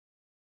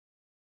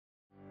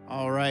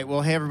All right.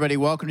 Well, hey, everybody.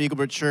 Welcome to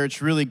Eaglebrook Church.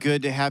 Really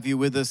good to have you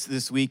with us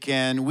this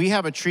weekend. We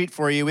have a treat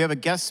for you. We have a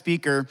guest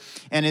speaker,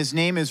 and his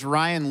name is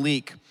Ryan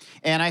Leak.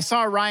 And I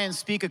saw Ryan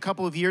speak a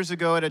couple of years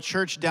ago at a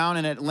church down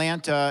in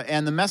Atlanta,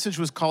 and the message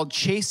was called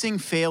Chasing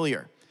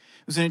Failure.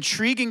 It was an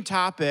intriguing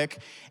topic,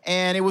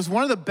 and it was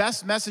one of the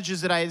best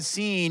messages that I had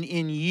seen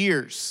in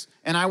years.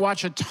 And I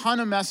watch a ton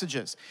of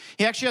messages.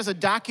 He actually has a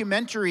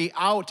documentary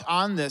out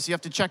on this. You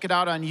have to check it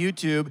out on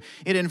YouTube.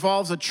 It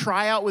involves a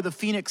tryout with the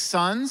Phoenix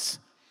Suns.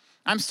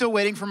 I'm still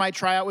waiting for my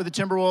tryout with the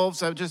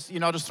Timberwolves.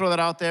 I'll just throw that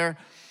out there.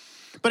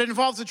 But it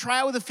involves a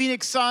tryout with the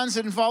Phoenix Suns.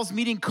 It involves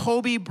meeting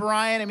Kobe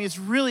Bryant. I mean, it's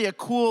really a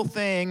cool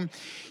thing.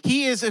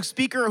 He is a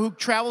speaker who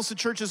travels to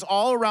churches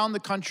all around the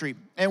country.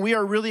 And we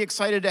are really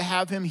excited to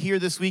have him here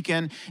this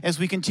weekend as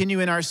we continue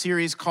in our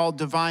series called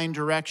Divine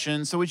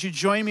Direction. So would you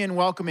join me in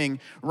welcoming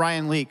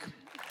Ryan Leak?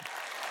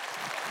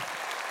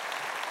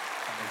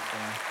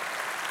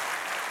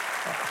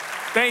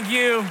 Thank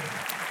you.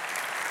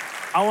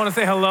 I want to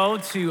say hello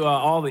to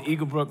all the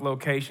Eaglebrook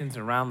locations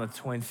around the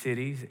Twin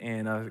Cities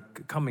and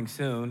coming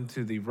soon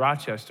to the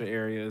Rochester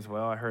area as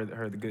well. I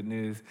heard the good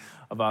news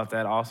about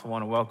that. I also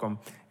want to welcome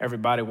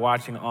everybody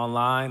watching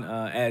online.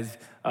 As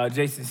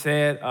Jason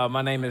said,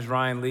 my name is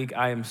Ryan Leak.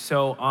 I am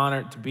so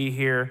honored to be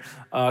here.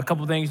 A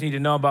couple things you need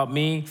to know about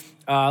me.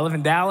 I live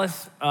in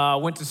Dallas.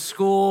 Went to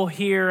school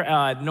here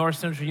at North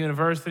Central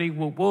University.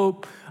 Whoop,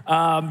 whoop.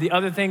 The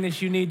other thing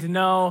that you need to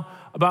know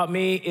about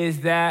me is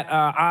that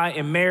I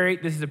am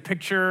married. This is a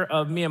picture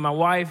of me and my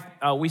wife.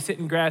 We sit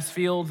in grass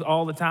fields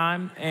all the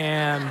time.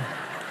 And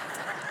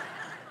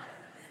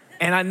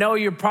I know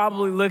you're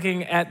probably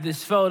looking at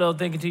this photo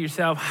thinking to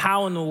yourself,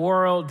 how in the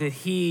world did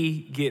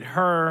he get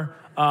her?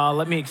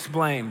 Let me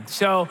explain.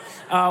 So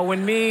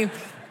when me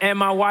and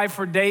my wife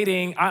were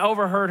dating, I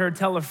overheard her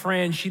tell a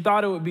friend she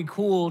thought it would be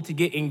cool to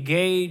get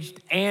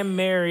engaged and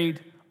married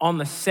on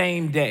the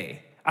same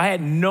day. I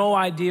had no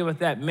idea what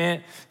that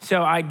meant,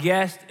 so I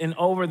guessed, and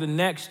over the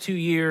next 2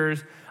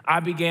 years, I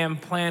began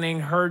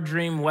planning her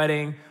dream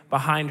wedding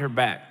behind her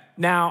back.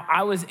 Now,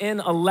 I was in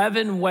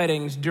 11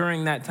 weddings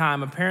during that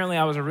time. Apparently,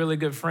 I was a really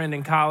good friend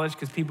in college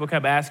because people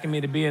kept asking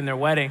me to be in their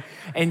wedding.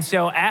 And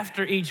so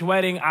after each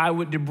wedding, I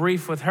would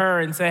debrief with her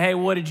and say, hey,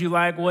 what did you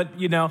like?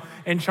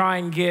 And try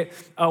and get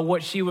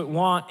what she would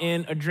want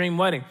in a dream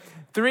wedding.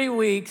 3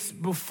 weeks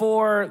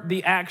before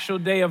the actual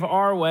day of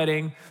our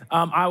wedding,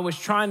 I was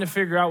trying to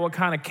figure out what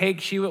kind of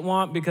cake she would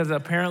want because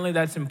apparently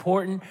that's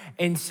important.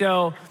 And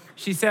so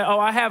she said,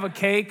 oh, I have a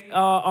cake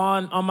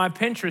on my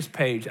Pinterest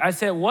page. I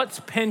said, what's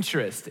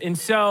Pinterest? And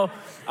so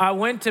I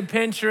went to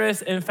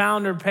Pinterest and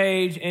found her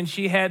page, and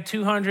she had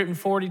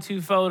 242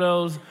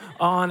 photos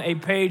on a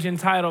page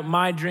entitled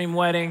My Dream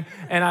Wedding.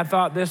 And I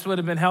thought this would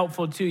have been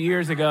helpful 2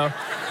 years ago.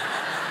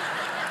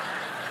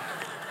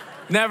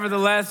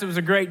 Nevertheless, it was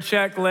a great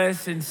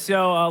checklist, and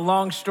so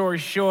long story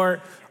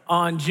short,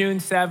 on June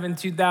 7,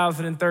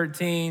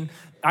 2013,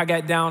 I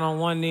got down on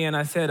one knee and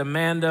I said,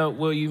 Amanda,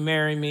 will you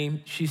marry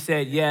me? She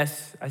said,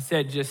 yes. I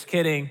said, just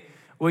kidding.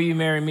 Will you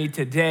marry me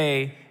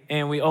today?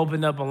 And we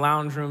opened up a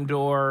lounge room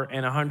door,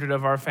 and 100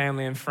 of our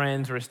family and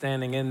friends were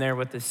standing in there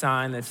with the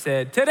sign that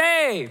said,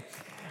 today.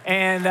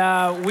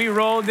 And we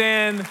rolled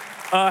in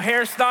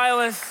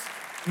hairstylists,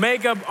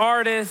 makeup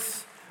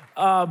artists,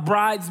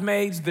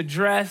 bridesmaids, the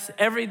dress,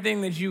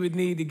 everything that you would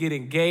need to get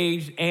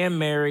engaged and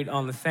married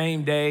on the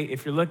same day.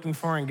 If you're looking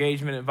for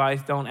engagement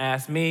advice, don't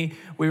ask me.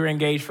 We were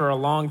engaged for a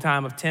long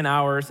time of 10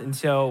 hours, and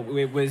so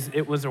it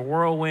was a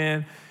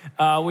whirlwind.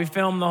 We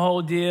filmed the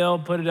whole deal,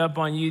 put it up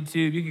on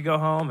YouTube. You could go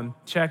home and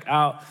check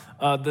out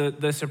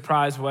the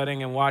surprise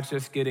wedding and watch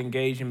us get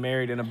engaged and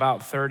married in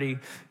about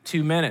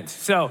 32 minutes.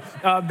 So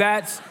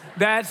that's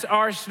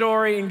our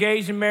story,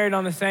 engaged and married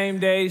on the same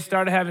day,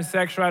 started having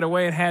sex right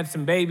away and had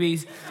some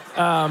babies.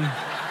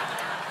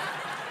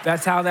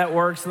 That's how that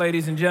works,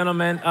 ladies and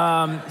gentlemen.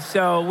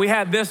 So we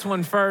had this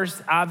one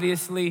first,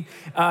 obviously.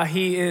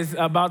 He is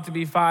about to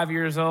be 5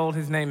 years old.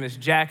 His name is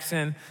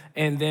Jackson.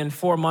 And then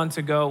 4 months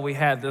ago, we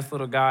had this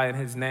little guy, and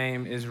his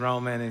name is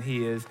Roman, and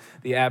he is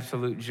the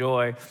absolute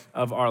joy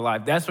of our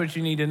life. That's what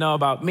you need to know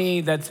about me.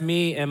 That's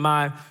me and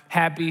my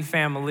happy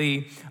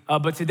family.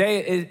 But today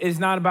is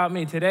not about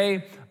me.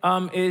 Today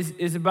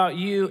is about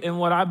you and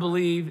what I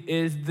believe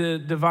is the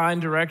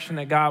divine direction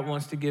that God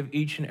wants to give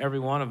each and every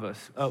one of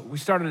us. We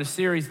started a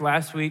series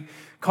last week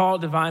called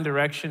Divine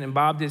Direction, and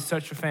Bob did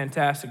such a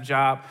fantastic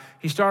job.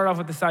 He started off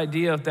with this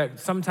idea of that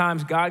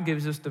sometimes God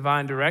gives us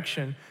divine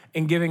direction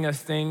in giving us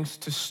things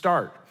to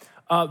start.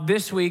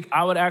 This week,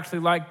 I would actually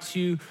like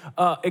to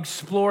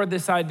explore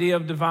this idea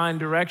of divine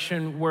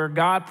direction where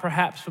God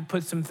perhaps would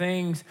put some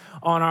things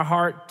on our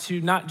heart to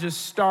not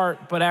just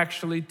start, but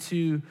actually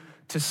to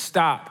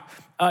stop.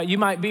 You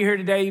might be here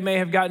today. You may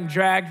have gotten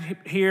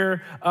dragged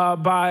here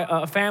by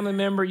a family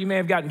member. You may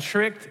have gotten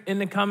tricked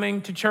into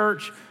coming to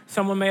church.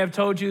 Someone may have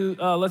told you,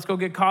 let's go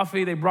get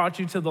coffee. They brought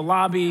you to the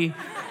lobby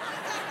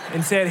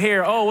and said,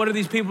 here, oh, what are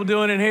these people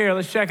doing in here?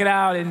 Let's check it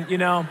out. And,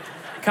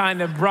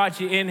 kind of brought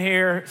you in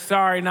here.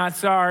 Sorry, not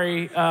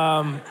sorry.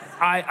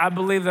 I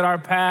believe that our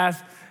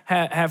past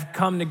have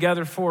come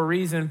together for a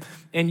reason.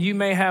 And you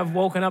may have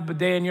woken up a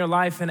day in your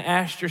life and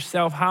asked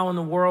yourself, how in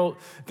the world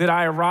did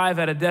I arrive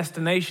at a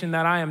destination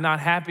that I am not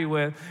happy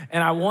with?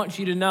 And I want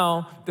you to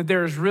know that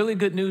there is really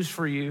good news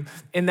for you,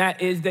 and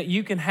that is that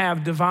you can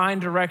have divine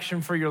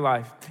direction for your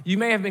life. You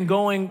may have been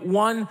going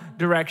one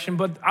direction,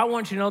 but I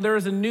want you to know there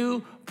is a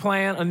new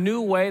plan, a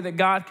new way that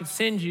God could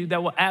send you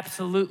that will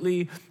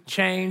absolutely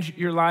change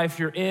your life.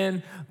 You're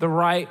in the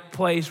right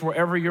place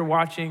wherever you're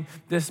watching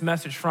this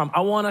message from.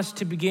 I want us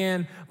to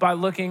begin by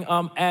looking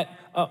at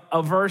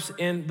a verse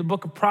in the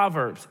book of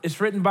Proverbs.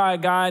 It's written by a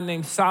guy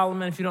named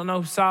Solomon. If you don't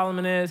know who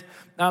Solomon is,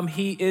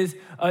 he is,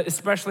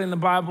 especially in the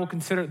Bible,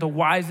 considered the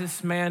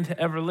wisest man to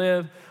ever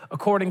live.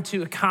 According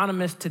to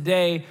economists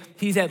today,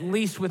 he's at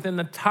least within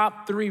the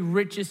top 3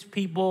 richest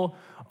people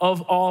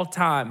of all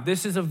time.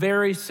 This is a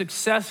very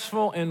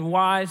successful and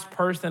wise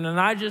person. And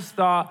I just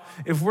thought,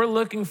 if we're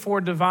looking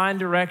for divine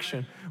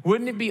direction,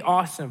 wouldn't it be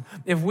awesome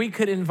if we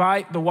could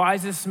invite the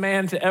wisest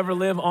man to ever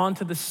live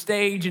onto the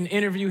stage and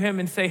interview him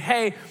and say,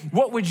 hey,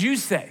 what would you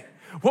say?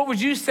 What would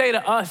you say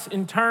to us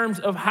in terms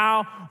of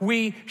how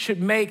we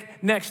should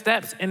make next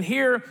steps? And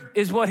here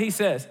is what he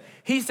says.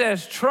 He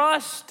says,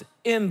 trust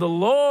in the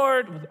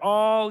Lord with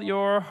all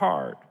your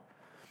heart.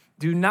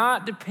 Do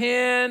not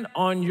depend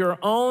on your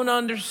own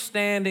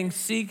understanding.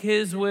 Seek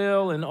his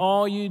will in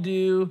all you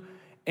do,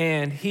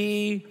 and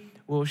he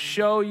will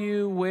show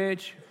you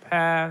which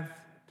path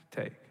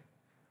to take.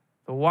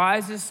 The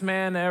wisest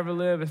man to ever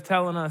live is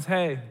telling us,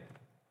 hey,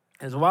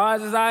 as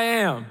wise as I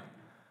am,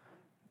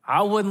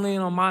 I wouldn't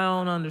lean on my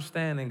own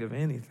understanding of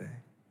anything.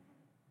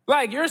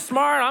 Like, you're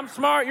smart, I'm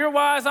smart, you're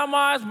wise, I'm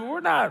wise, but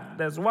we're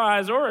not as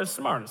wise or as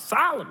smart as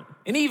Solomon.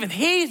 And even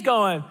he's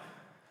going,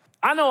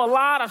 I know a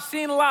lot, I've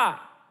seen a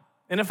lot.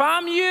 And if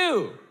I'm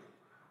you,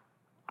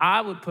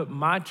 I would put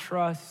my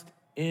trust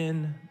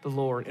in the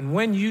Lord. And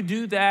when you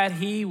do that,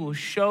 he will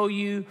show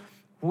you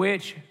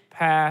which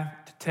path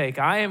to take.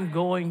 I am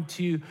going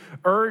to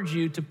urge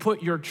you to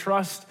put your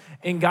trust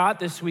in God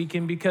this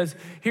weekend, because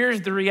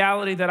here's the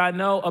reality that I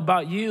know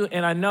about you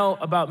and I know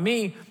about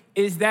me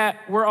is that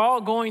we're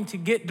all going to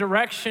get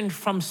direction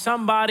from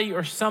somebody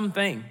or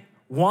something,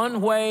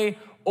 one way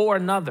or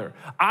another.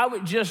 I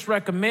would just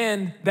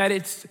recommend that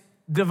it's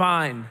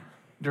divine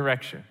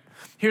direction.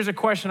 Here's a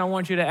question I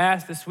want you to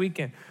ask this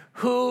weekend.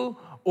 Who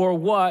or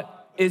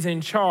what is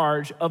in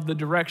charge of the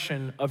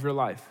direction of your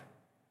life?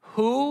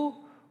 Who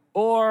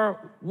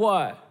or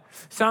what?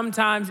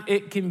 Sometimes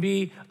it can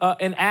be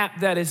an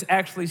app that is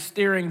actually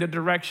steering the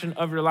direction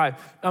of your life.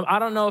 I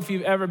don't know if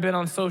you've ever been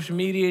on social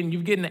media and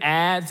you're getting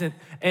ads,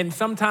 and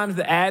sometimes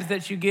the ads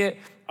that you get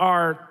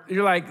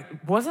you're like,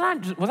 was I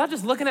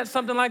just looking at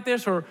something like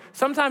this? Or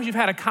sometimes you've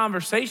had a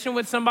conversation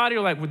with somebody,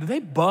 you're like, well, did they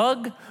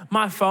bug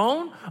my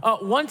phone?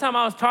 One time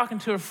I was talking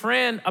to a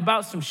friend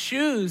about some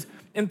shoes,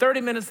 and 30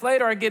 minutes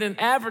later I get an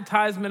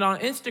advertisement on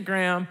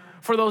Instagram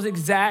for those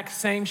exact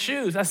same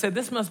shoes. I said,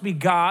 this must be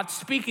God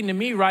speaking to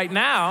me right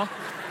now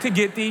to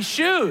get these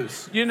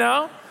shoes, you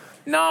know?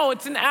 No,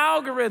 it's an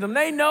algorithm.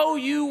 They know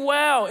you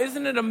well.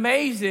 Isn't it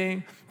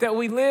amazing that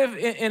we live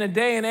in a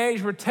day and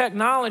age where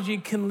technology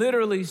can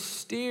literally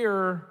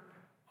steer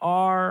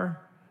our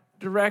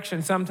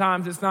direction?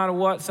 Sometimes it's not a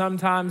what,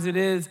 sometimes it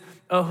is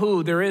a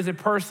who. There is a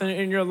person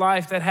in your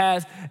life that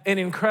has an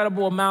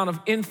incredible amount of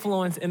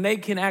influence, and they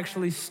can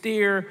actually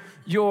steer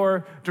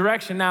your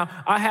direction. Now,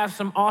 I have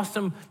some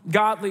awesome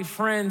godly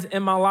friends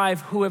in my life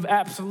who have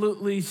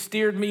absolutely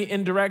steered me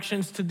in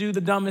directions to do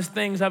the dumbest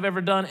things I've ever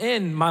done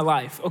in my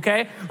life,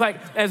 okay? Like,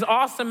 as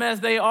awesome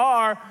as they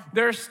are,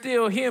 they're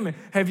still human.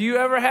 Have you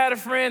ever had a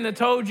friend that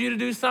told you to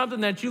do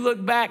something that you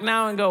look back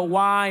now and go,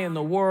 why in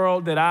the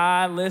world did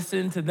I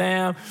listen to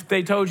them?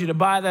 They told you to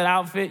buy that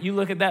outfit. You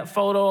look at that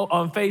photo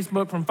on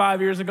Facebook from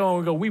 5 years ago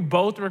and go, we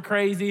both were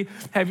crazy.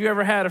 Have you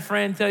ever had a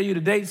friend tell you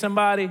to date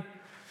somebody?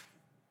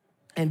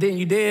 And then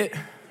you did.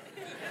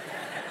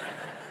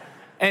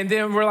 And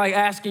then we're like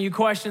asking you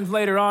questions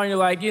later on. You're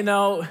like, you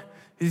know,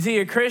 is he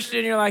a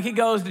Christian? You're like, he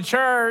goes to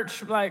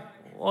church. Like,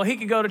 well, he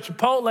could go to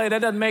Chipotle. That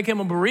doesn't make him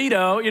a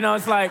burrito. You know,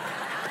 it's like,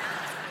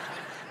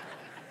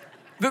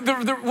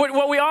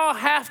 what we all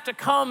have to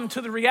come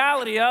to the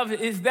reality of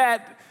is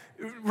that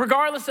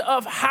regardless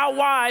of how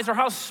wise or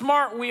how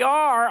smart we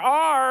are,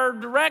 our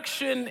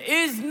direction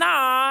is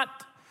not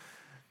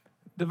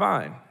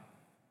divine.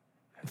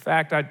 In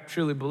fact, I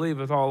truly believe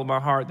with all of my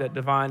heart that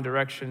divine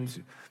direction's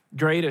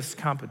greatest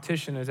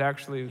competition is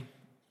actually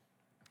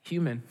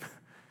human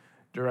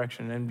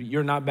direction. And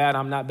you're not bad,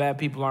 I'm not bad,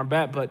 people aren't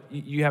bad, but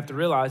you have to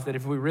realize that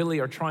if we really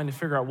are trying to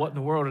figure out what in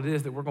the world it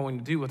is that we're going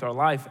to do with our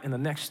life and the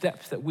next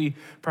steps that we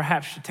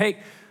perhaps should take,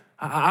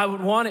 I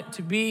would want it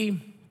to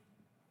be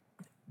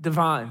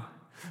divine.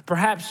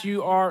 Perhaps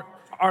you are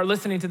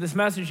listening to this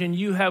message and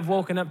you have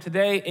woken up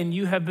today and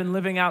you have been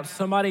living out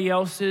somebody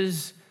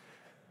else's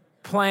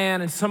plan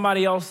and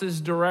somebody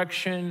else's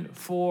direction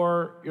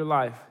for your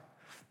life.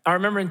 I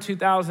remember in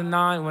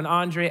 2009 when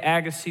Andre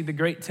Agassi, the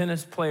great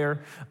tennis player,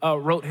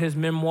 wrote his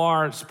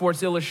memoir.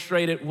 Sports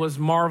Illustrated was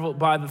marveled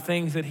by the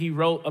things that he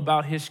wrote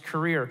about his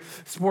career.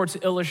 Sports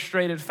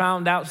Illustrated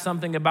found out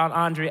something about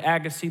Andre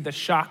Agassi that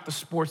shocked the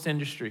sports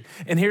industry.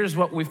 And here's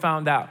what we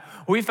found out.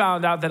 We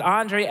found out that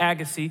Andre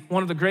Agassi,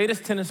 one of the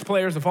greatest tennis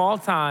players of all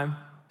time,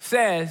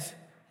 says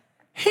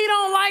he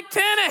don't like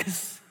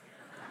tennis.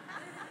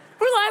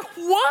 We're like,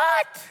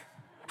 what?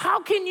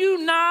 How can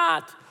you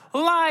not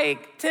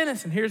like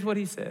tennis? And here's what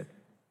he said.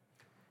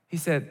 He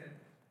said,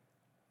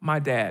 my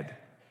dad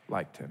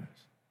liked tennis.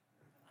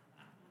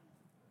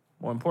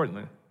 More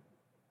importantly,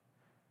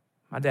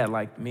 my dad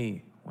liked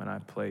me when I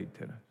played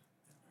tennis.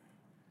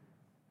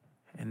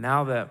 And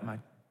now that my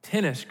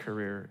tennis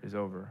career is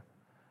over,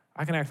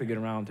 I can actually get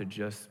around to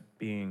just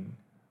being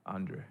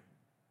Andre.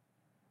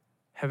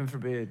 Heaven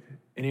forbid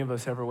any of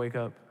us ever wake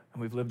up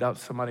and we've lived out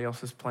somebody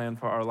else's plan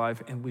for our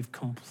life, and we've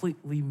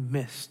completely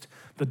missed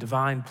the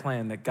divine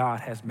plan that God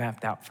has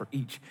mapped out for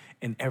each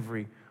and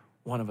every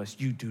one of us.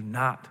 You do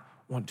not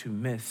want to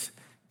miss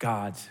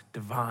God's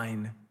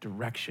divine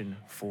direction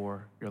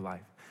for your life.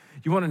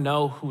 You want to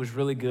know who is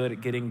really good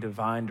at getting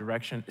divine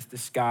direction? It's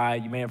this guy.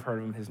 You may have heard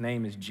of him. His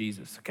name is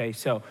Jesus, okay?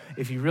 So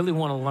if you really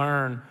want to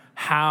learn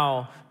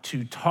how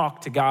to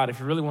talk to God, if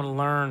you really want to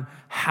learn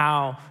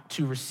how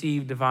to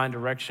receive divine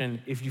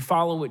direction, if you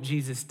follow what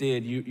Jesus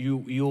did,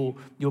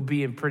 you'll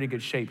be in pretty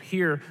good shape.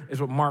 Here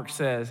is what Mark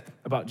says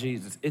about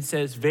Jesus. It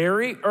says,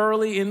 very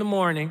early in the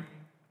morning,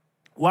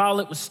 while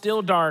it was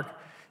still dark,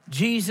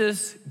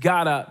 Jesus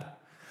got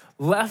up,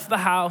 left the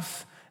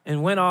house,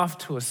 and went off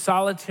to a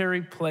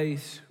solitary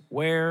place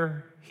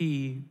where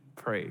he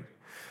prayed.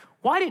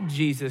 Why did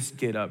Jesus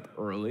get up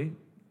early?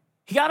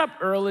 He got up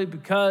early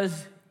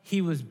because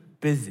he was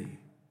busy,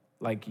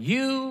 like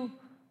you,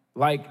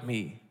 like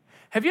me.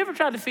 Have you ever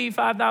tried to feed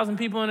 5,000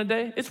 people in a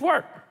day? It's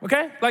work,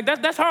 okay? Like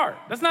that's hard.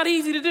 That's not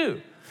easy to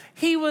do.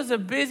 He was a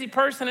busy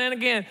person, and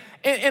again,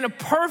 in a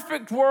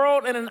perfect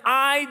world, in an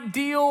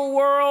ideal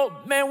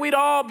world, man, we'd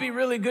all be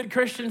really good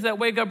Christians that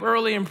wake up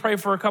early and pray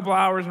for a couple of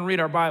hours and read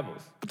our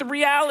Bibles. But the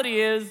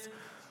reality is,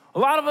 a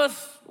lot of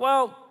us,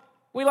 well,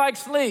 we like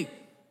sleep.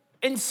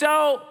 And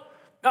so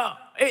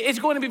it's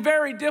going to be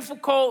very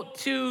difficult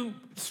to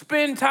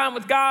spend time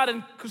with God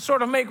and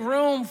sort of make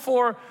room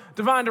for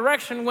divine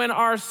direction when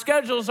our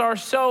schedules are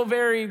so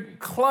very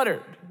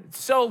cluttered.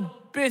 It's so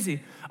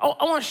busy. I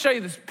want to show you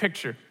this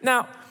picture.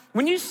 Now,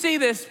 when you see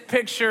this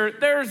picture,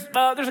 there's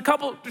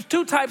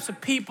two types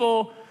of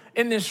people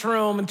in this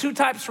room and two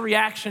types of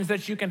reactions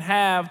that you can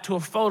have to a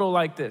photo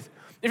like this.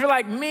 If you're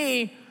like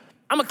me,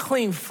 I'm a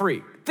clean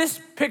freak.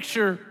 This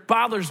picture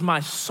bothers my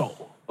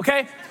soul,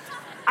 okay?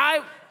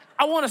 I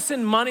want to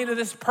send money to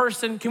this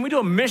person. Can we do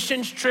a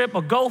missions trip,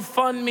 a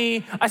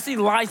GoFundMe? I see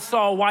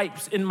Lysol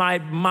wipes in my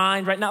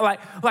mind right now. Like,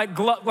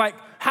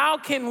 how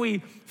can we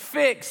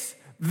fix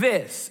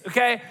this,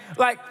 okay?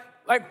 Like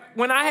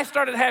when I had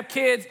started to have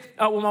kids,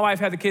 my wife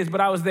had the kids, but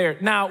I was there.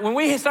 Now, when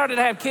we started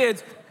to have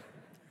kids,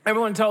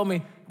 everyone told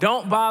me,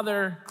 don't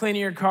bother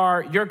cleaning your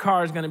car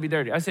is gonna be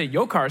dirty. I said,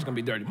 your car is gonna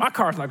be dirty. My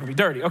car's not gonna be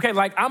dirty, okay?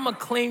 Like, I'm a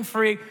clean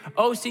freak,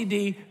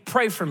 OCD,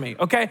 pray for me,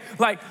 okay?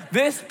 Like,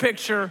 this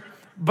picture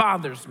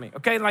bothers me,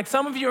 okay? Like,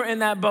 some of you are in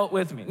that boat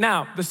with me.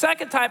 Now, the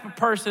second type of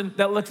person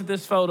that looks at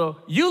this photo,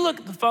 you look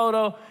at the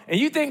photo and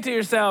you think to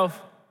yourself,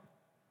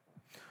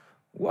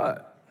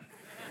 what?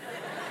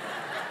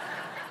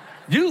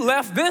 You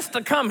left this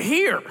to come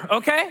here,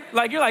 okay?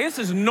 Like, you're like, this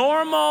is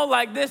normal,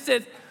 like this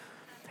is...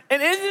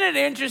 And isn't it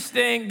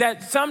interesting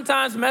that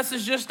sometimes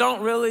messages just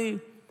don't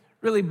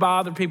really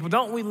bother people?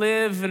 Don't we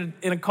live in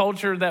a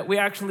culture that we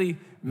actually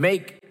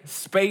make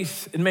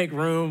space and make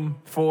room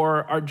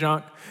for our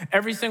junk?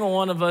 Every single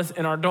one of us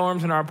in our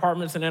dorms, in our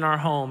apartments, and in our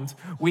homes,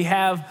 we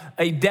have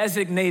a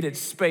designated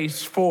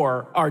space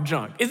for our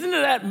junk. Isn't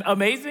that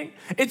amazing?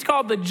 It's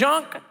called the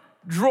junk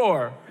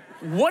drawer.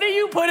 What do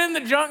you put in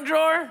the junk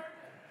drawer?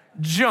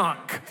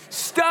 Junk.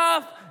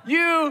 Stuff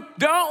you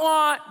don't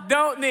want,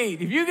 don't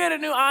need. If you get a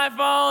new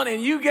iPhone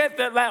and you get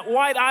that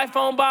white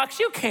iPhone box,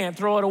 you can't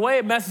throw it away.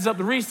 It messes up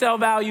the resale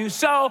value.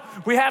 So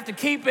we have to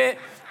keep it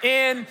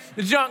in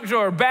the junk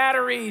drawer.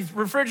 Batteries,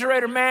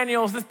 refrigerator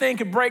manuals. This thing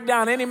could break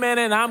down any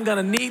minute and I'm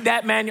gonna need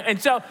that manual. And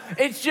so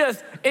it's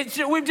just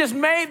we've just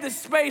made this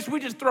space. We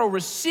just throw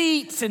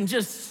receipts and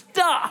just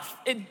stuff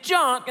and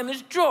junk in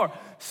this drawer.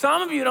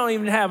 Some of you don't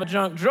even have a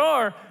junk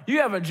drawer. You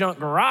have a junk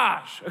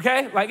garage,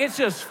 okay? Like, it's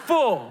just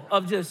full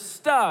of just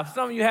stuff.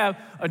 Some of you have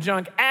a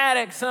junk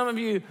attic. Some of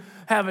you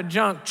have a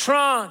junk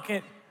trunk.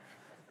 And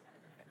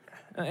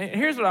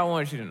here's what I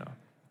want you to know.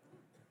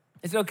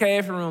 It's okay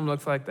if your room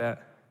looks like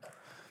that.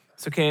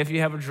 It's okay if you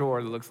have a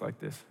drawer that looks like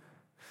this.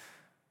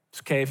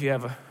 It's okay if you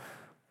have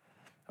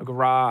a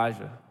garage,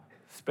 a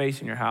space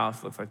in your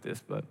house that looks like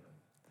this, but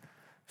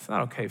it's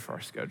not okay for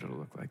our schedule to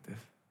look like this.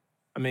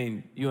 I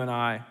mean, you and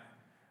I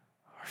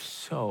are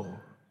so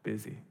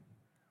busy.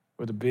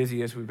 We're the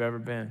busiest we've ever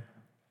been,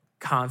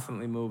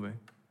 constantly moving,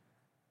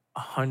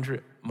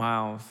 100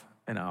 miles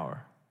an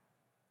hour.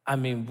 I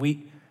mean,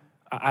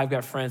 I've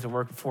got friends that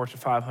work at Fortune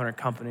 500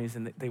 companies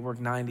and they work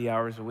 90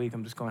 hours a week.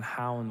 I'm just going,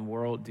 how in the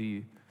world do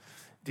you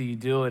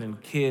do it?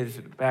 And kids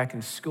back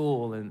in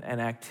school and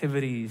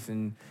activities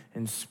and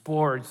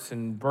sports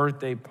and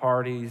birthday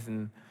parties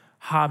and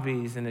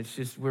hobbies, and it's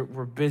just,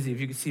 we're busy.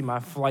 If you could see my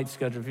flight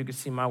schedule, if you could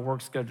see my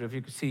work schedule, if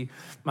you could see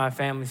my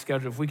family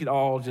schedule, if we could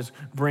all just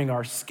bring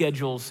our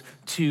schedules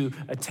to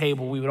a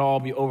table, we would all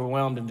be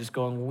overwhelmed and just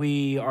going,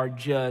 we are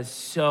just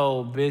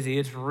so busy.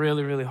 It's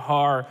really, really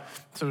hard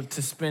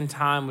to spend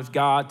time with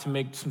God, to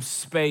make some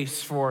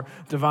space for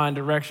divine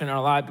direction in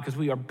our life because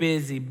we are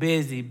busy.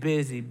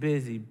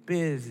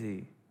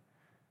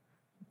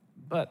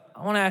 But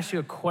I want to ask you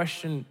a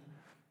question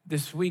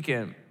this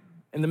weekend.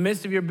 In the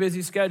midst of your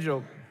busy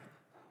schedule,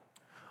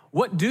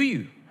 what do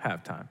you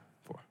have time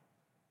for?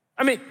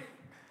 I mean,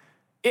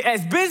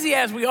 as busy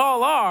as we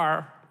all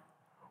are,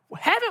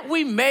 haven't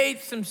we made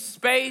some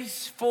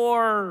space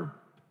for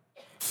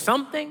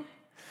something?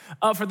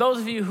 For those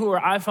of you who are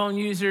iPhone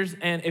users,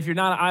 and if you're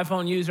not an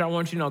iPhone user, I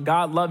want you to know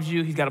God loves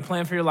you. He's got a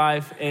plan for your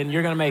life, and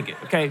you're going to make it,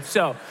 okay?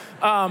 So,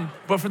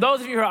 but for those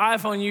of you who are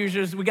iPhone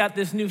users, we got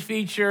this new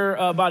feature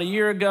about a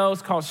year ago.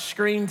 It's called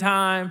Screen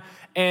Time,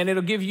 and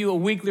it'll give you a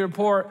weekly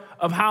report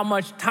of how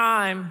much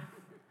time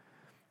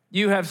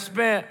you have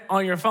spent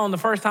on your phone. The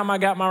first time I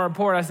got my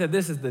report, I said,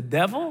 this is the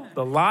devil,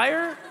 the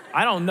liar.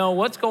 I don't know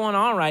what's going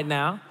on right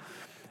now.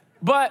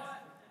 But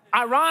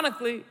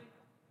ironically,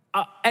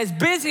 as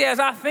busy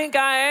as I think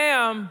I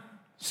am,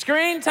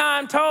 Screen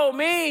Time told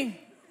me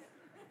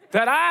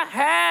that I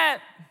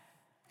had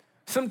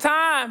some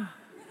time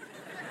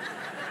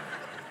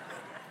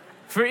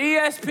for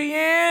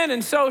ESPN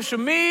and social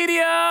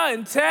media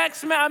and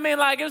text. I mean,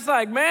 it's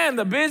like, man,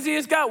 the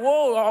busiest got,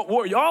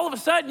 all of a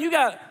sudden you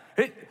got,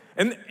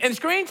 and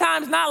Screen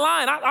Time's not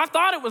lying. I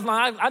thought it was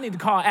lying. I need to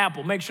call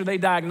Apple, make sure they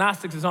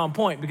diagnostics is on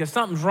point because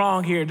something's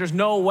wrong here. There's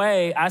no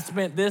way I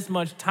spent this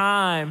much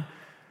time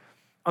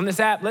on this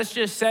app. Let's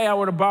just say I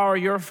were to borrow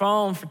your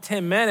phone for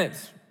 10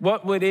 minutes.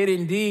 What would it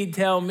indeed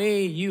tell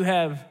me you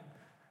have,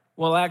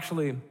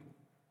 actually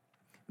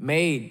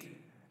made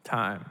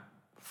time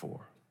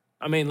for?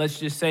 I mean, let's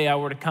just say I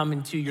were to come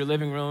into your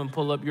living room and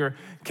pull up your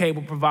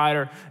cable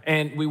provider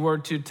and we were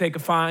to take a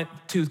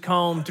fine-tooth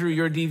comb through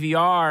your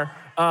DVR.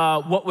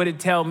 What would it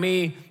tell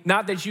me?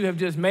 Not that you have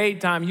just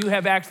made time, you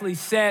have actually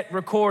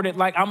recorded,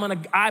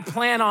 I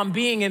plan on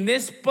being in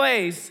this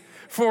place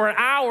for an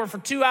hour, for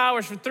 2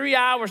 hours, for 3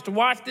 hours to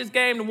watch this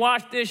game, to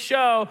watch this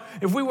show.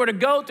 If we were to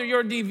go through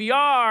your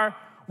DVR,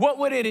 what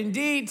would it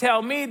indeed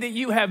tell me that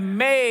you have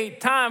made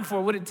time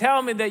for? Would it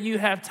tell me that you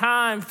have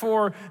time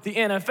for the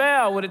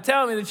NFL? Would it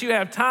tell me that you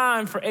have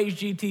time for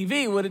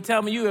HGTV? Would it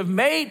tell me you have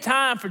made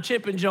time for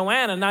Chip and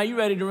Joanna? Now you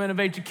ready to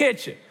renovate your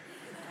kitchen?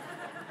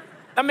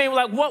 I mean,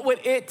 what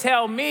would it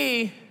tell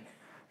me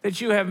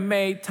that you have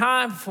made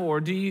time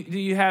for? Do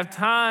you have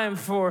time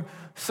for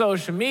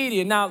social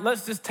media? Now,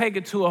 let's just take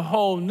it to a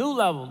whole new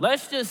level.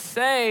 Let's just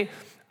say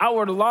I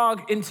were to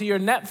log into your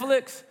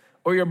Netflix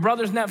or your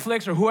brother's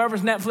Netflix or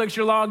whoever's Netflix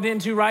you're logged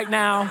into right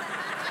now,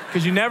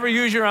 because you never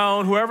use your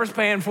own. Whoever's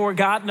paying for it,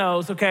 God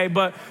knows, okay?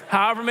 But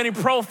however many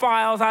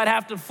profiles I'd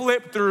have to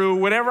flip through,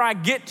 whenever I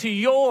get to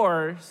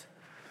yours,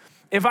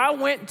 if I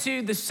went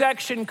to the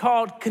section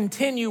called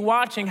Continue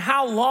Watching,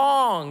 how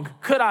long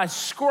could I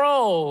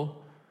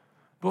scroll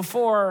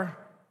before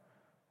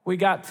we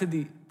got to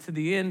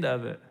the end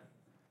of it?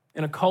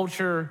 In a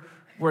culture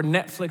where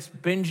Netflix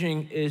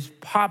binging is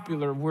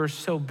popular, we're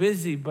so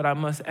busy, but I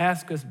must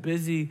ask us,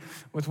 busy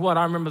with what?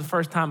 I remember the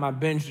first time I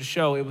binged a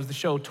show, it was the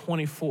show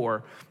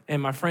 24,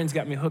 and my friends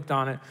got me hooked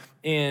on it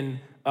in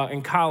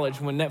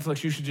college when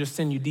Netflix used to just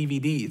send you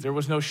DVDs. There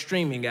was no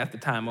streaming at the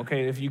time,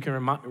 okay, if you can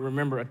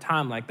remember a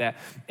time like that.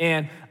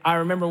 And I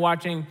remember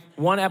watching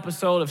one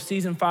episode of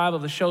season 5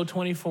 of the show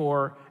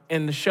 24,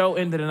 and the show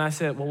ended, and I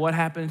said, what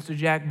happens to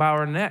Jack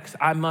Bauer next?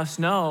 I must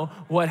know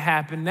what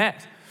happened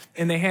next.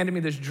 And they handed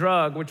me this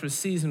drug, which was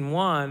season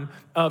 1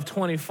 of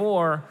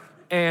 24,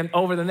 and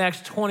over the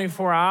next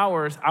 24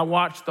 hours, I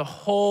watched the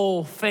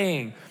whole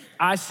thing.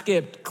 I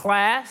skipped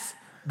class,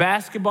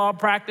 basketball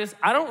practice.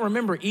 I don't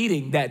remember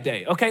eating that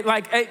day, okay?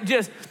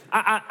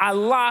 I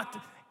locked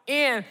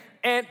in,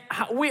 and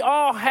we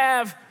all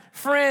have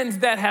friends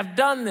that have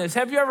done this.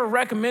 Have you ever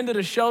recommended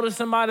a show to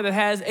somebody that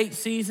has 8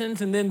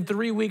 seasons, and then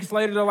 3 weeks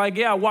later, they're like,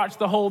 yeah, I watched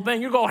the whole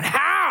thing. You're going,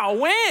 how?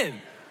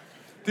 When?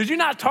 Did you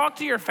not talk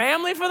to your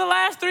family for the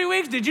last 3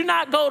 weeks? Did you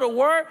not go to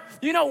work?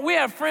 You know, we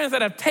have friends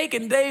that have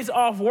taken days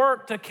off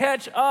work to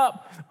catch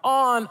up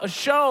on a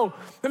show.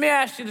 Let me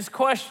ask you this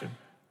question.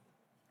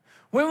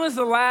 When was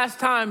the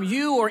last time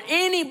you or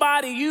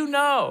anybody you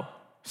know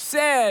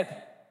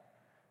said,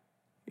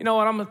 you know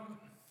what, I'm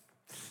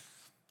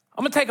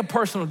gonna take a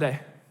personal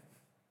day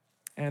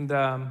and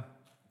I'm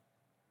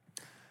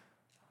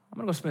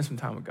gonna go spend some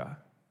time with God.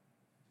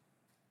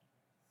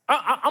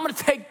 I'm gonna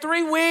take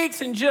 3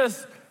 weeks and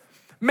just,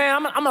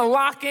 man, I'm gonna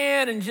lock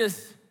in and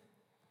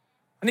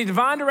I need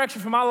divine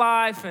direction for my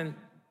life, and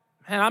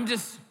I'm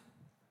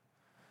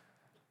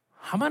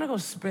gonna go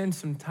spend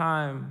some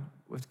time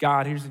with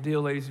God. Here's the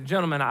deal, ladies and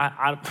gentlemen.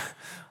 I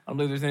don't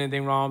believe there's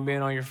anything wrong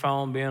being on your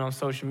phone, being on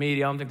social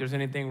media. I don't think there's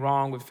anything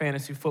wrong with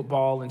fantasy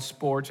football and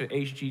sports or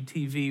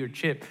HGTV or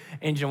Chip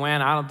and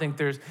Joanna. I don't think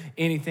there's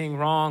anything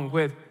wrong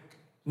with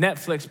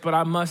Netflix, but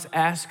I must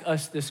ask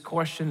us this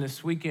question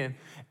this weekend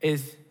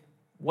is,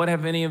 what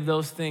have any of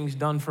those things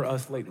done for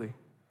us lately?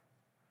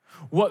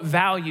 What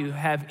value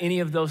have any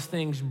of those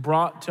things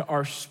brought to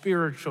our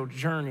spiritual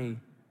journey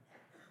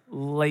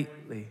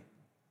lately?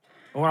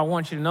 And what I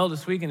want you to know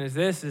this weekend is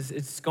this, is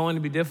it's going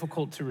to be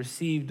difficult to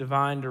receive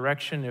divine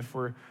direction if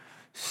we're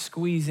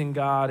squeezing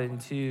God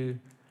into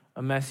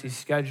a messy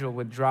schedule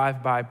with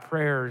drive-by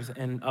prayers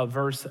and a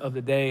verse of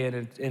the day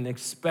and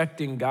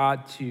expecting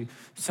God to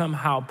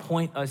somehow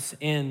point us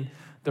in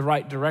the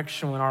right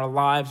direction when our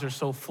lives are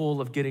so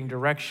full of getting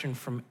direction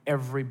from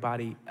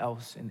everybody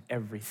else and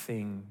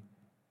everything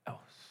else.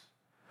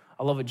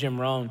 I love what Jim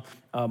Rohn,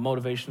 a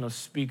motivational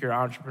speaker,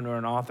 entrepreneur,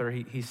 and author,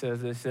 he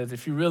says this, says,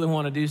 if you really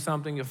want to do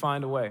something, you'll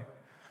find a way.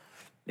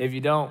 If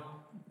you don't,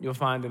 you'll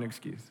find an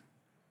excuse.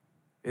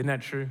 Isn't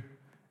that true?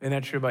 Isn't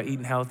that true about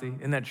eating healthy?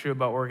 Isn't that true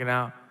about working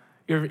out?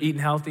 You ever eating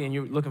healthy and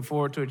you're looking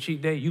forward to a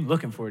cheat day? You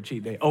looking for a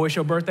cheat day. Oh, it's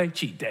your birthday?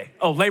 Cheat day.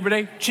 Oh, Labor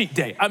Day? Cheat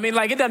day. I mean,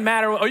 like, it doesn't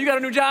matter. Oh, you got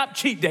a new job?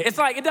 Cheat day. It's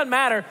like, it doesn't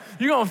matter.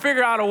 You're going to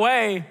figure out a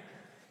way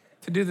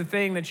to do the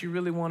thing that you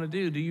really want to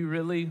do. Do you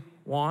really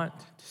want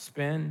to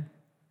spend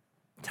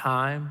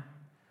time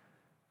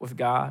with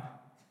God?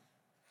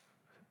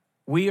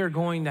 We are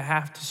going to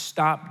have to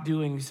stop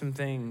doing some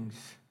things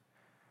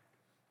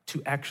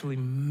to actually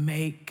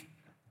make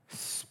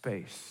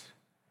space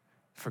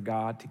for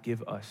God to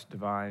give us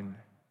divine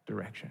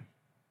direction.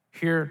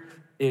 Here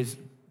is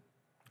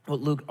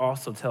what Luke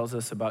also tells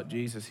us about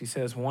Jesus. He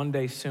says, one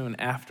day soon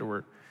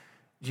afterward,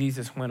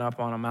 Jesus went up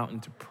on a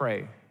mountain to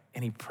pray,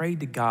 and he prayed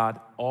to God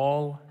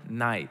all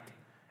night.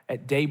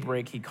 At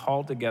daybreak, he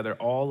called together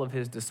all of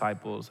his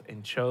disciples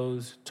and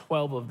chose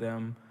 12 of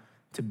them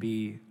to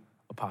be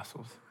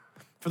apostles.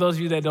 For those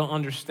of you that don't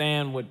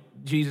understand what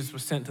Jesus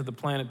was sent to the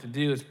planet to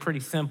do, it's pretty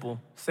simple: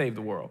 save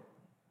the world.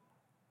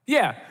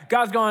 Yeah,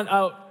 God's going,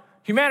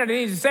 humanity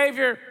needs a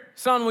savior.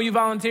 Son, will you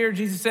volunteer?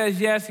 Jesus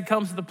says yes. He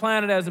comes to the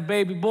planet as a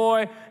baby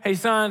boy. Hey,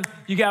 son,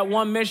 you got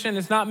one mission.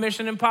 It's not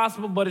mission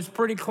impossible, but it's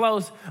pretty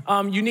close.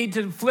 You need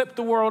to flip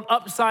the world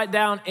upside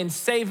down and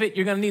save it.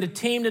 You're going to need a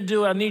team to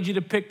do it. I need you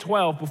to pick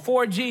 12.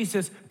 Before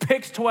Jesus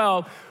picks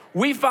 12,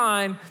 we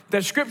find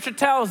that Scripture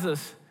tells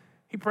us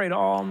he prayed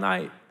all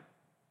night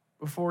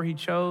before he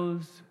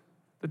chose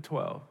the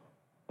 12.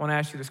 I want to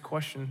ask you this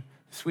question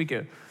this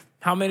weekend.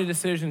 How many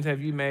decisions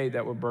have you made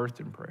that were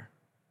birthed in prayer?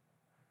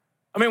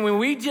 I mean,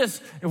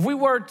 if we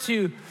were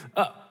to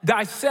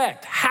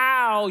dissect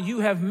how you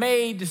have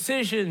made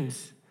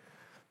decisions,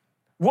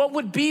 what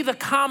would be the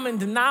common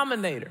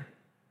denominator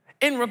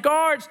in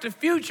regards to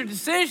future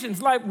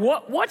decisions? Like,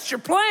 what's your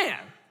plan?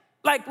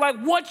 Like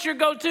what's your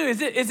go-to?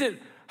 Is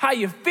it how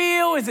you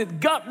feel? Is it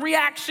gut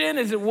reaction?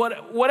 Is it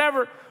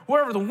whatever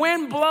the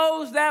wind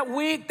blows that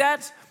week?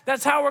 That's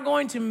how we're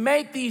going to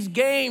make these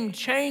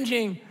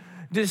game-changing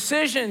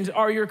decisions.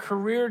 Are your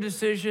career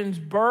decisions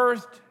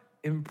birthed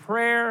in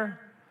prayer?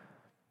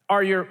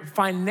 Are your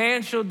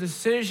financial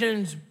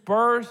decisions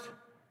birthed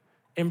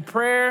in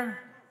prayer?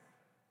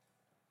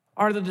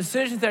 Are the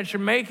decisions that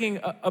you're making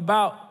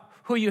about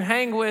who you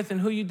hang with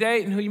and who you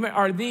date and who you marry,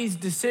 are these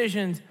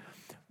decisions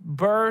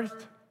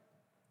birthed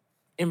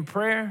in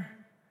prayer?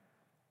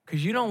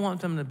 Because you don't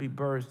want them to be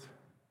birthed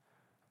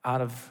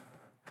out of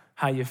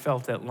how you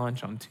felt at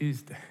lunch on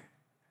Tuesday.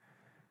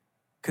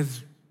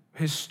 Because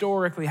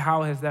historically,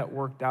 how has that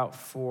worked out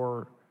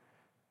for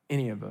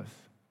any of us?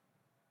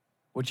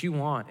 What you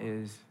want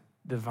is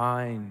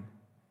divine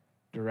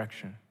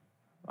direction.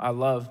 I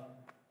love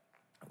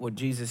what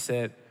Jesus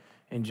said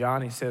in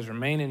John. He says,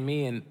 remain in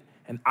me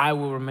and I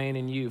will remain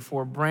in you.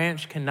 For a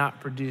branch cannot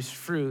produce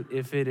fruit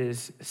if it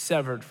is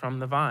severed from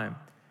the vine.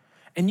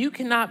 And you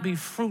cannot be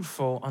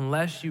fruitful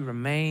unless you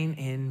remain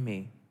in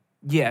me.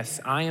 Yes,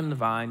 I am the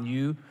vine,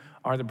 you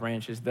are the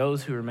branches.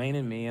 Those who remain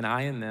in me and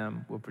I in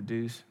them will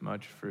produce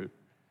much fruit.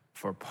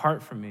 For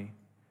apart from me,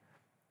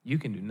 you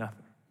can do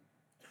nothing.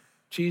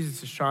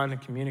 Jesus is trying to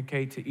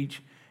communicate to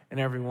each and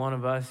every one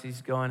of us.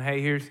 He's going,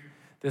 hey, here's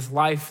this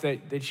life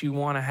that you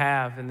want to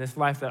have and this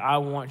life that I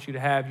want you to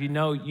have. You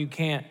know you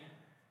can't,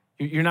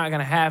 you're not going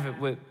to have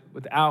it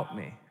without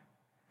me.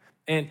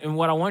 And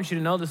what I want you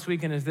to know this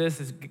weekend is this,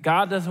 is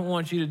God doesn't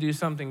want you to do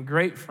something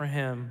great for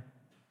him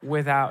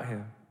without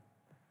him.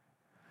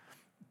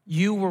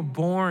 You were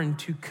born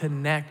to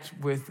connect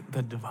with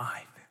the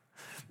divine.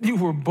 You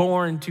were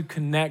born to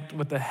connect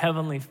with the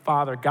Heavenly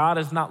Father. God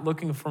is not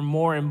looking for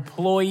more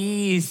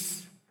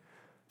employees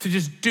to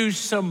just do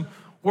some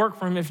work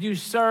for him. If you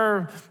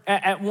serve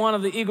at one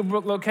of the Eagle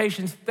Brook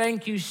locations,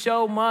 thank you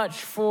so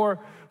much for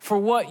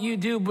what you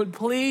do, but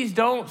please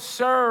don't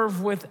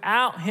serve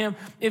without him.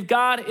 If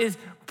God is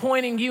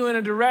pointing you in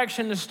a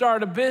direction to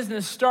start a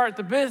business, start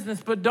the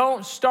business, but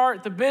don't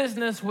start the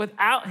business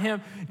without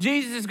him.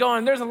 Jesus is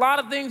going, there's a lot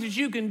of things that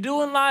you can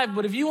do in life,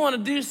 but if you want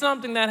to do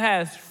something that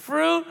has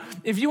fruit,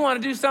 if you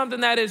want to do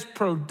something that is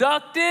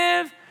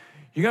productive,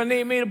 You're gonna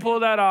need me to pull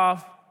that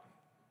off.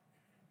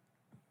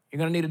 You're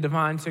gonna need a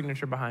divine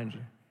signature behind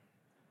you.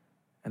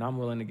 And I'm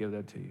willing to give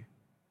that to you.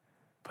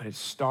 But it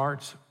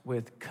starts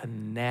with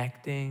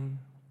connecting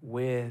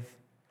with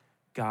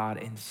God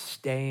and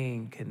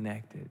staying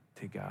connected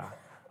to God.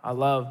 I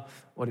love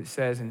what it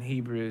says in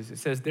Hebrews. It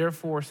says,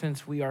 therefore,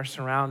 since we are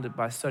surrounded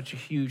by such a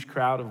huge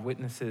crowd of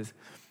witnesses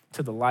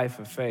to the life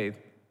of faith,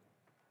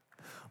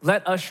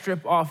 let us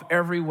strip off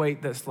every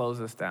weight that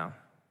slows us down,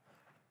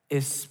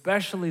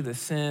 especially the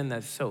sin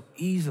that so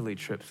easily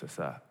trips us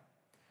up.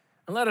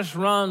 And let us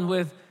run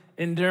with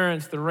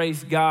endurance the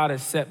race God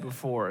has set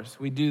before us.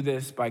 We do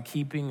this by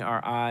keeping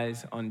our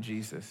eyes on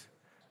Jesus,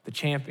 the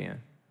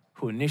champion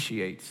who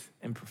initiates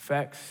and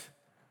perfects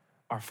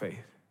our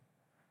faith.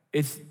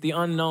 It's the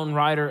unknown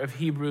writer of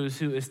Hebrews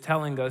who is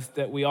telling us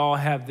that we all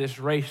have this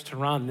race to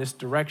run, this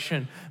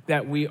direction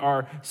that we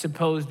are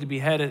supposed to be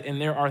headed, and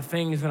there are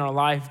things in our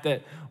life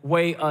that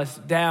weigh us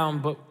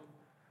down, but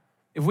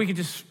if we could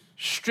just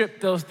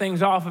strip those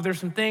things off, if there's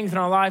some things in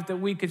our life that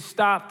we could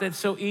stop that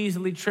so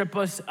easily trip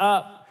us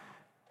up,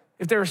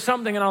 if there was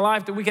something in our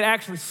life that we could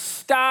actually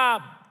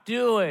stop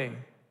doing,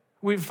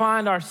 we'd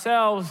find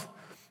ourselves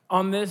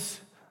on this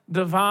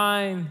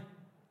divine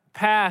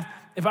path.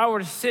 If I were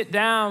to sit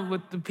down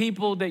with the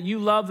people that you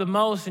love the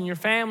most and your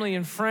family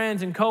and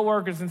friends and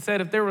coworkers and said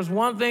if there was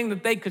one thing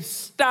that they could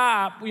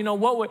stop,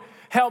 what would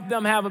help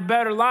them have a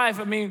better life?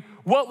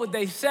 What would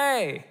they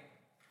say?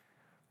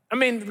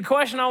 The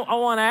question I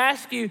want to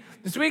ask you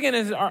this weekend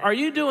is, are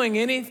you doing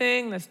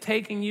anything that's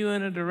taking you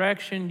in a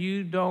direction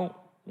you don't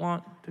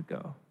want to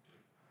go?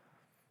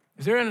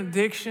 Is there an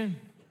addiction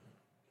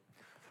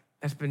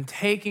that's been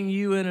taking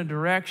you in a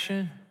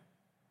direction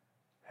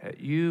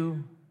that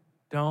you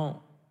don't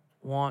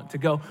want to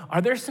go? Are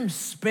there some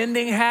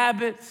spending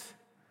habits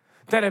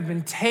that have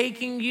been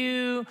taking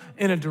you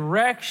in a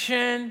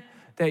direction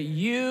that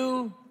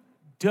you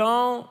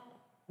don't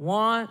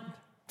want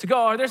to go?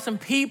 Are there some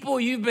people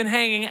you've been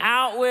hanging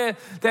out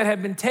with that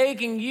have been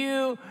taking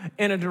you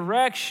in a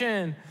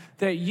direction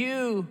that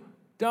you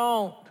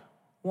don't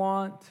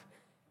want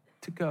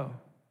to go?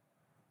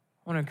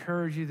 I want to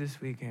encourage you this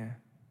weekend.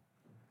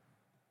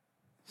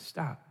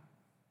 Stop.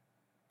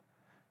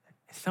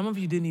 Some of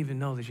you didn't even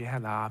know that you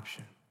had the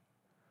option.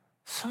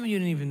 Some of you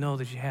didn't even know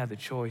that you had the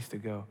choice to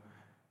go,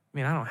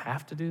 I don't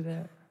have to do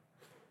that.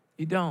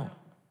 You don't.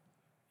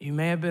 You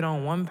may have been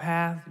on one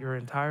path your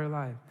entire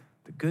life.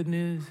 The good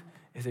news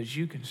is that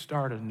you can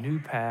start a new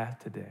path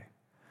today.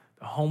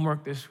 The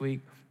homework this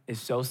week is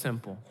so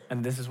simple,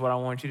 and this is what I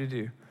want you to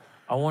do.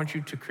 I want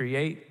you to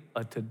create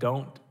a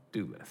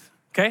to-don't-do list,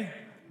 okay?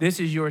 This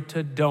is your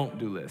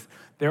to-don't-do list.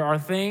 There are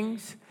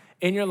things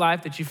in your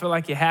life that you feel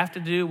like you have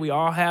to do. We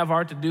all have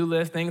our to-do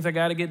list, things I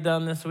got to get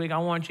done this week. I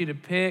want you to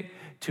pick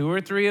 2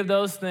 or 3 of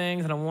those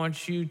things, and I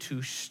want you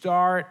to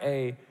start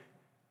a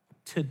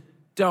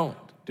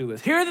to-don't-do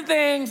list. Here are the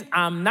things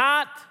I'm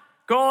not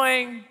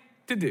going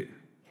to do.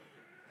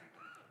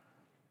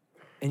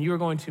 And you're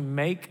going to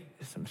make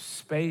some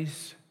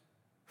space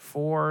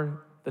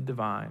for the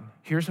divine.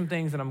 Here's some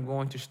things that I'm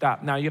going to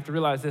stop. Now, you have to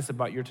realize this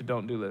about your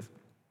to-don't-do list.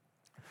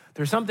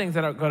 There's some things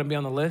that are going to be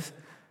on the list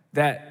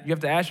that you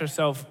have to ask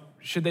yourself,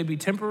 should they be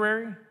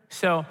temporary?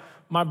 So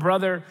my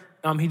brother,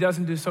 he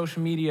doesn't do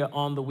social media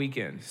on the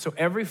weekends. So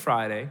every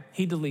Friday,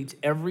 he deletes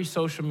every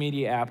social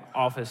media app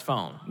off his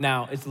phone.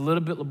 Now, it's a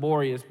little bit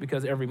laborious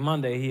because every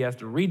Monday he has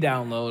to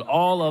re-download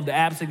all of the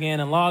apps again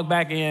and log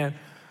back in.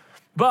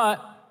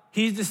 But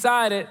he's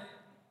decided,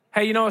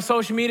 hey,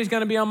 social media is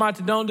going to be on my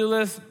to-don't-do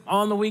list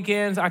on the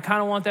weekends. I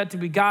kind of want that to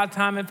be God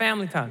time and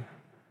family time.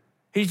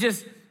 He's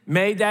just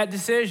made that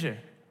decision.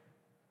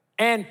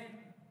 And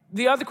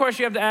the other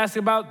question you have to ask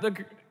about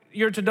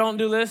your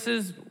to-don't-do list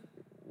is,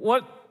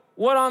 what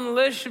on the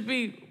list should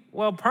be,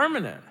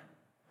 permanent?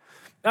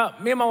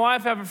 Me and my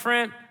wife have a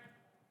friend.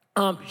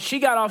 She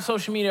got off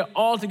social media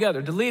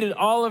altogether, deleted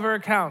all of her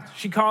accounts.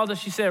 She called us.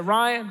 She said,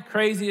 Ryan,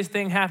 craziest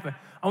thing happened.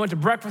 I went to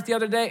breakfast the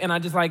other day, and I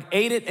just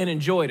ate it and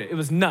enjoyed it. It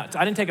was nuts.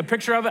 I didn't take a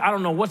picture of it. I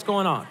don't know what's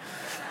going on.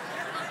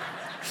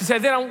 She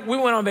said, then we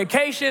went on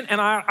vacation, and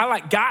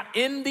I got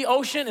in the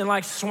ocean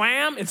and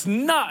swam. It's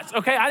nuts,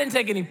 okay? I didn't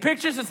take any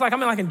pictures. It's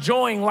I'm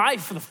enjoying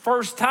life for the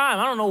first time.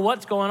 I don't know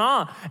what's going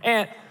on.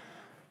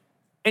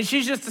 And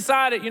she's just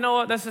decided,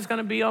 that's just going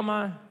to be on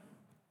my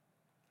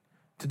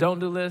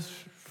to-don't-do list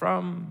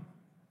from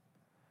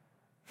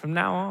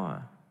now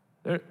on.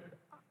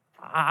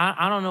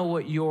 I don't know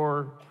what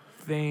your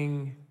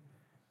thing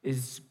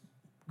is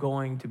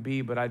going to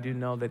be, but I do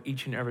know that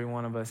each and every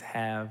one of us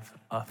have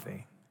a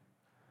thing,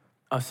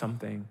 a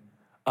something,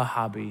 a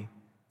hobby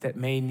that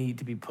may need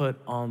to be put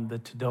on the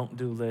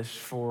to-don't-do list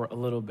for a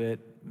little bit,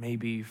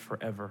 maybe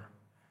forever.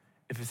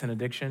 If it's an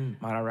addiction,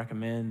 might I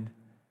recommend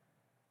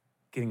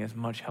getting as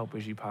much help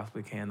as you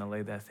possibly can to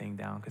lay that thing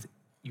down, because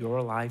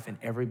your life and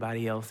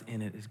everybody else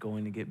in it is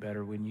going to get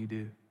better when you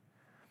do.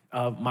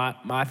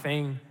 My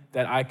thing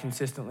that I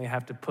consistently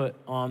have to put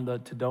on the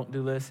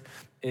to-don't-do list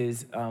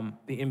is the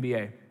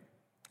NBA.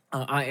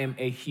 I am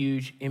a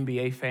huge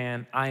NBA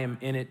fan. I am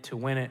in it to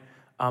win it.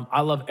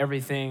 I love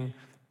everything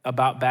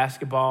about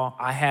basketball.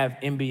 I have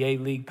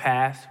NBA League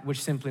Pass,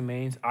 which simply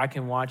means I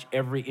can watch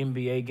every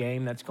NBA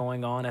game that's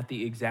going on at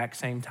the exact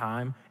same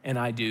time, and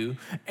I do.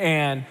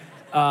 And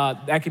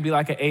that could be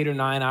like an 8 or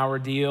 9 hour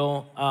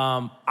deal.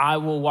 I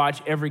will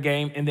watch every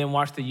game and then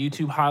watch the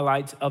YouTube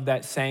highlights of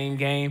that same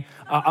game.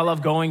 I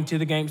love going to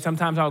the game.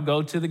 Sometimes I'll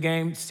go to the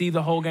game, see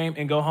the whole game,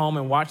 and go home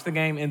and watch the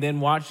game, and then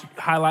watch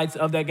highlights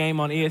of that game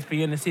on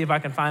ESPN to see if I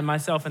can find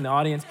myself in the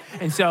audience.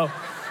 And so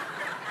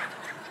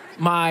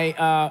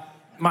my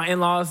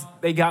in-laws,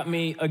 they got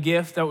me a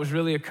gift that was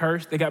really a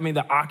curse. They got me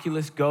the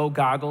Oculus Go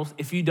goggles.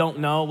 If you don't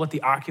know what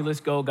the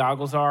Oculus Go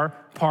goggles are,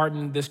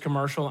 pardon this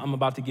commercial I'm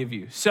about to give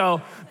you.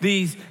 So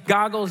these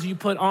goggles you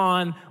put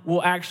on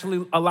will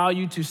actually allow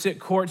you to sit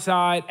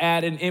courtside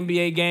at an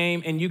NBA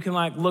game, and you can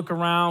like look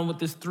around with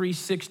this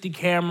 360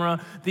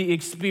 camera. The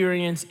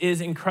experience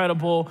is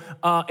incredible.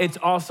 It's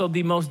also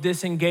the most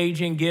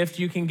disengaging gift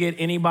you can get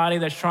anybody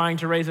that's trying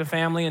to raise a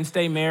family and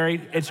stay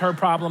married. It's her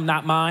problem,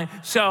 not mine.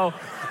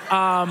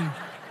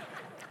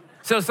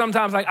 So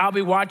sometimes like I'll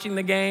be watching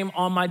the game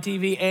on my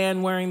TV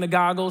and wearing the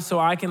goggles so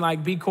I can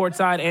like be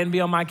courtside and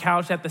be on my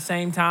couch at the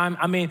same time.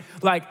 I mean,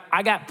 like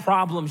I got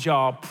problems,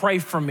 y'all. Pray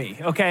for me,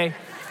 okay?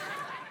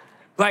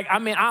 Like, I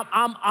mean,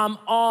 I'm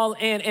all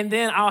in. And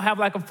then I'll have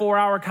like a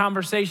 4-hour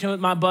conversation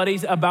with my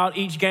buddies about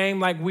each game.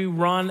 Like we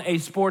run a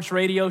sports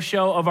radio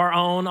show of our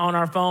own on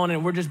our phone,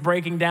 and we're just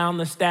breaking down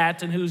the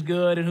stats and who's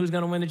good and who's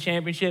gonna win the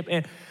championship.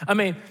 And I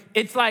mean,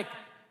 it's like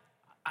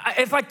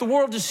the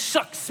world just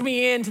sucks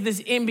me into this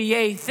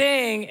NBA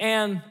thing,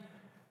 and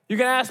you're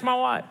gonna ask my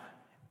wife.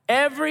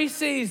 Every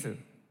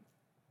season,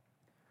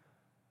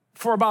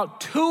 for about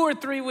 2 or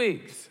 3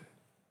 weeks,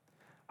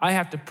 I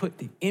have to put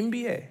the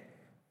NBA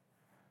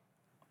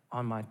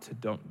on my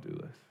to-don't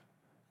do list.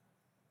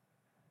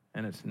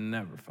 And it's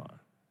never fun.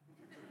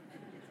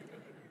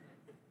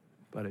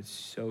 But it's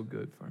so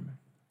good for me.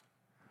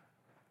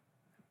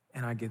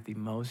 And I get the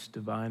most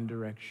divine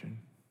direction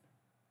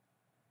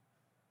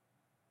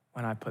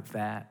when I put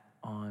that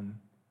on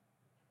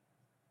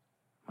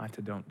my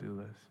to-don't do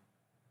list.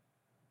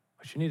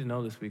 What you need to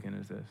know this weekend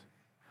is this,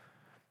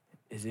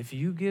 is if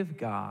you give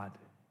God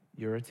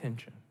your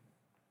attention,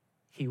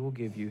 he will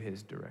give you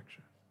his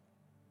direction.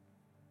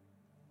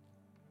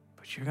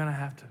 But you're gonna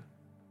have to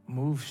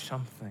move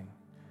something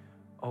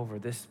over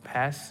this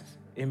past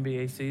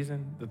NBA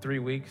season, the 3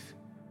 weeks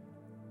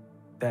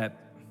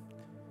that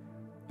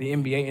the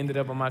NBA ended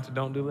up on my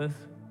to-don't do list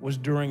was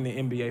during the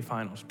NBA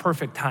finals.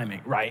 Perfect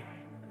timing, right?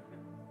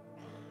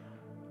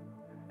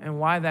 And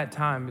why that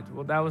time?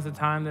 Well, that was the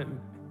time that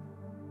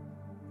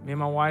me and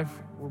my wife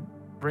were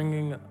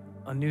bringing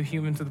a new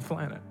human to the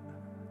planet.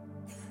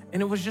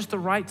 And it was just the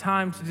right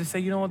time to just say,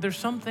 you know what, there's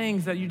some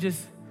things that you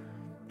just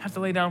have to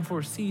lay down for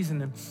a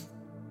season, and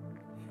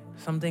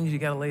some things you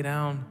gotta lay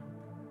down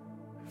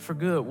for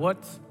good.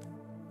 What's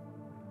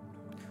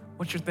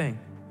your thing?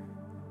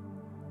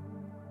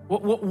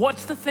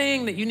 What's the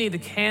thing that you need to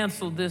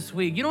cancel this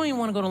week? You don't even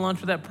wanna go to lunch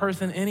with that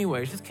person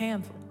anyways, just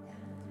cancel.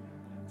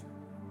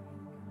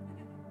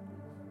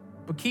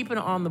 But keep it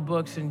on the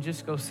books and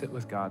just go sit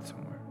with God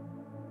somewhere.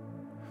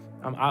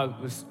 I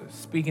was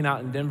speaking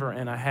out in Denver,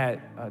 and I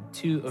had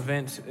 2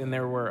 events, and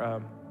there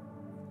were,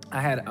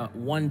 I had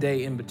 1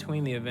 day in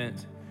between the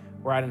events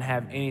where I didn't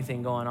have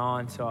anything going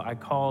on. So I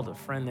called a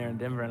friend there in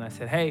Denver, and I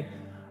said, hey,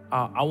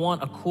 I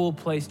want a cool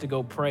place to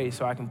go pray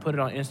so I can put it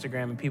on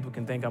Instagram and people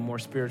can think I'm more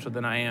spiritual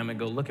than I am and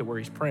go look at where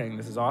he's praying.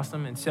 This is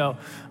awesome. And so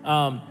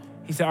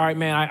he said, all right,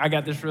 man, I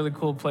got this really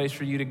cool place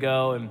for you to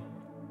go.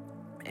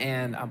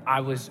 And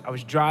I was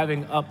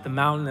driving up the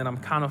mountain, and I'm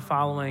kind of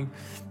following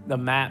the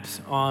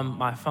maps on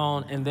my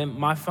phone. And then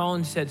my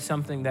phone said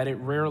something that it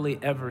rarely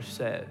ever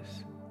says: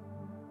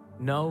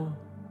 no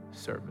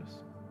service.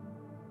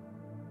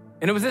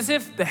 And it was as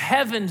if the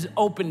heavens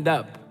opened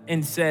up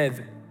and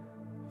said,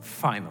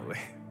 finally.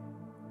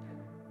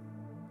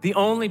 The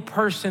only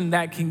person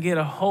that can get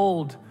a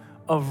hold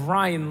of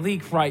Ryan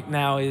Leak right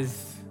now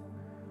is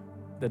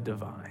the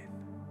divine.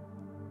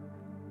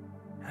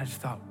 And I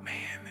just thought, man,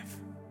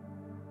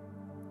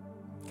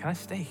 can I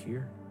stay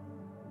here?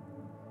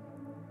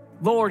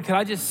 Lord, can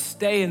I just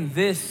stay in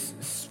this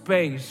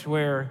space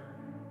where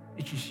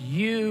it's just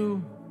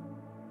you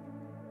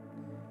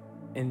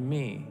and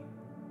me?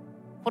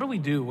 What do we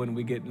do when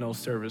we get no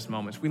service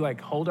moments? We like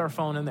hold our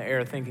phone in the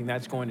air thinking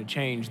that's going to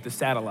change the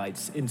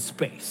satellites in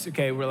space.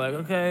 Okay, we're like,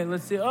 okay,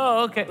 let's see.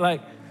 Oh, okay.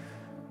 Like,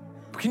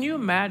 can you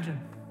imagine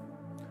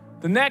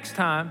the next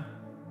time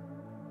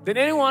that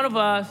any one of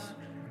us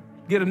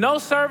get a no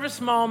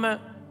service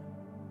moment,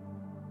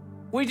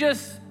 we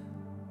just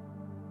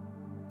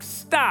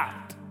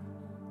stopped.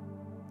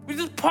 We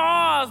just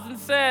paused and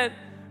said,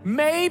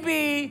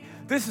 maybe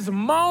this is a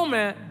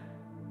moment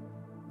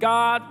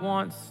God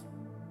wants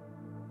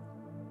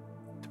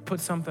to put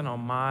something on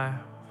my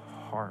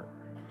heart.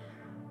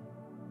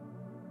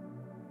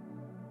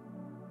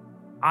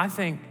 I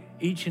think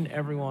each and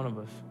every one of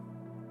us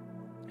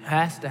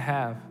has to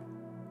have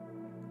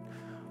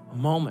a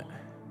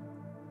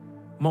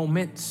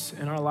moments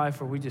in our life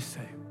where we just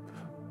say,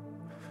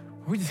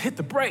 we just hit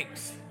the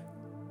brakes.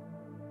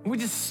 We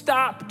just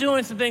stop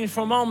doing some things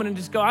for a moment and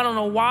just go, I don't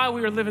know why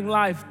we are living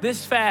life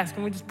this fast.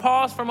 Can we just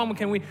pause for a moment?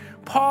 Can we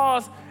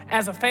pause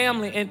as a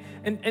family?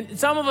 And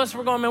some of us,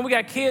 we're going, man, we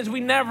got kids. We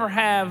never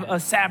have a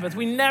Sabbath.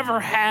 We never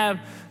have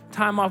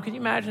time off. Can you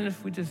imagine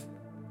if we just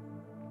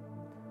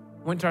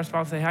went to our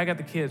spouse and say, hey, I got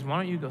the kids. Why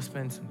don't you go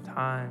spend some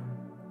time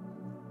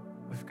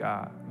with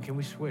God? And can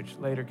we switch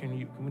later?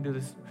 Can we do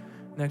this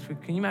next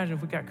week? Can you imagine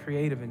if we got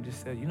creative and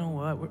just said, you know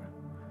what? We're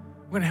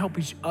going to help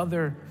each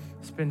other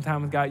spend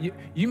time with God.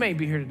 You may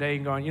be here today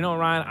and going, you know,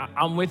 Ryan,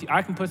 I'm with you.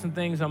 I can put some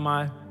things on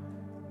my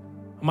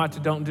to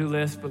don't do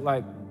list, but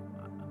like,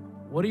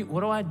 what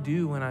do I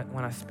do when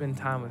I spend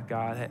time with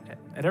God?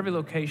 At every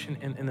location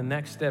in the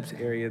Next Steps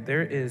area,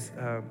 there is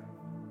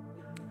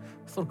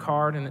this little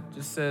card, and it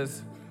just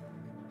says,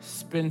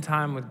 spend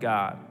time with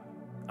God.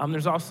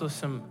 There's also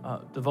some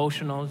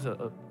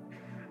devotionals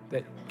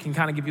that can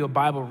kind of give you a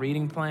Bible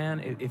reading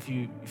plan if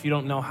you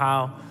don't know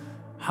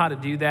how to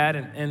do that.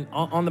 And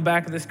on the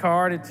back of this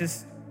card,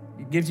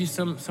 it gives you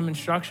some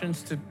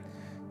instructions to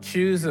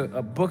choose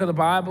a book of the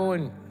Bible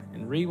and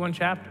read one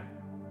chapter.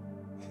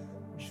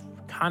 Just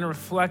kind of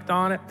reflect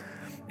on it.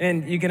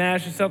 And you can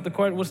ask yourself the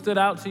question, what stood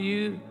out to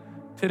you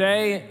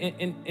today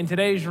in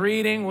today's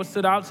reading? What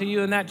stood out to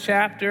you in that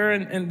chapter?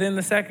 And then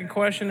the second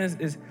question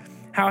is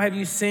how have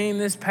you seen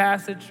this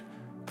passage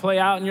play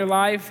out in your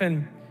life?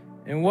 And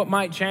what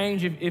might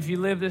change if you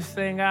live this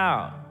thing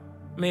out?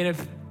 I mean,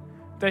 if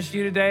that's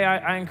you today,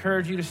 I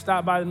encourage you to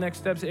stop by the Next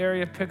Steps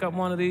area, pick up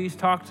one of these,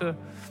 talk to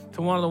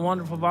one of the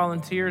wonderful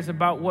volunteers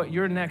about what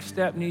your next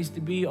step needs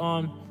to be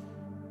on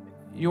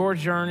your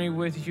journey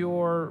with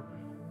your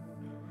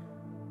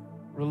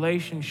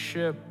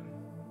relationship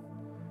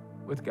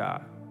with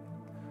God.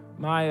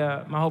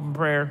 My hope and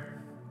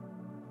prayer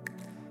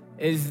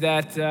is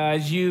that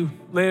as you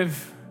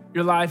live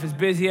your life as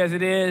busy as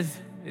it is,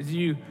 as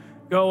you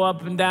go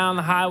up and down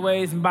the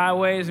highways and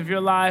byways of your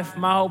life,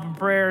 my hope and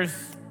prayer is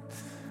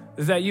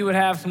that you would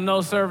have some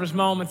no-service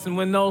moments, and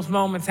when those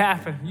moments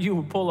happen, you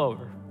would pull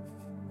over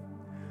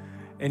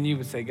and you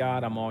would say,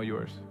 God, I'm all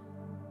yours.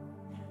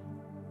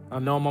 I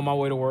know I'm on my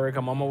way to work,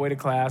 I'm on my way to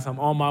class, I'm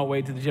on my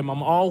way to the gym,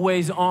 I'm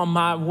always on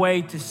my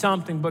way to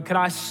something, but could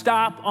I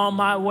stop on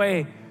my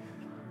way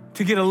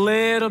to get a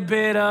little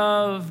bit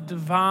of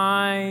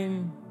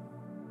divine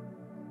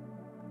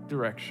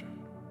direction?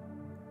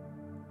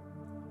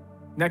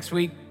 Next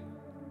week,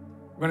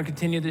 we're going to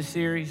continue this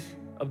series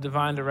of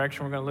divine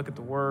direction. We're going to look at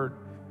the word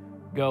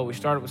go. We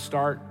started with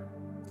start.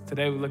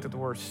 Today we looked at the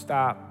word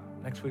stop.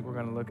 Next week we're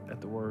going to look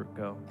at the word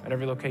go. At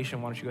every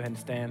location, why don't you go ahead and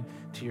stand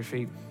to your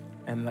feet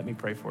and let me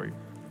pray for you.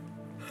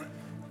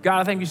 God,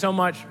 I thank you so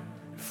much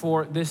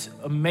for this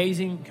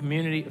amazing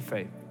community of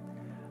faith.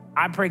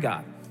 I pray,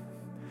 God,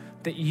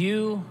 that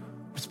you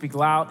would speak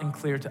loud and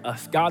clear to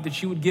us. God,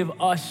 that you would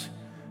give us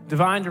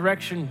divine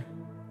direction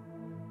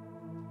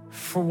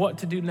for what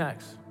to do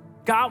next.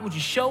 God, would you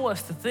show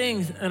us the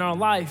things in our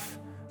life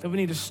that we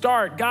need to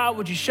start? God,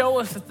 would you show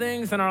us the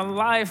things in our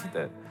life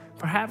that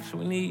perhaps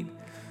we need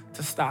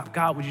to stop?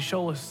 God, would you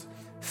show us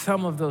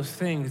some of those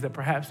things that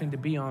perhaps need to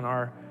be on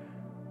our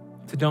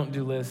to don't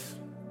do list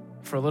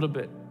for a little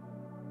bit?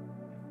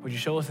 Would you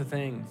show us the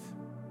things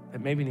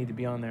that maybe need to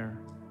be on there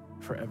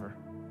forever?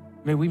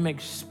 May we make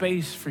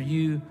space for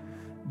you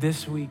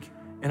this week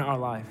in our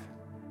life.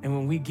 And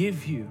when we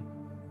give you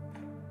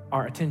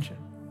our attention,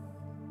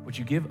 would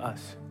you give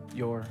us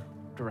your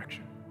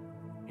direction?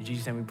 In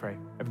Jesus' name we pray.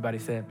 Everybody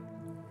said,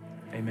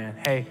 amen.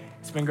 Hey,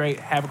 it's been great.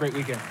 Have a great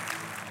weekend.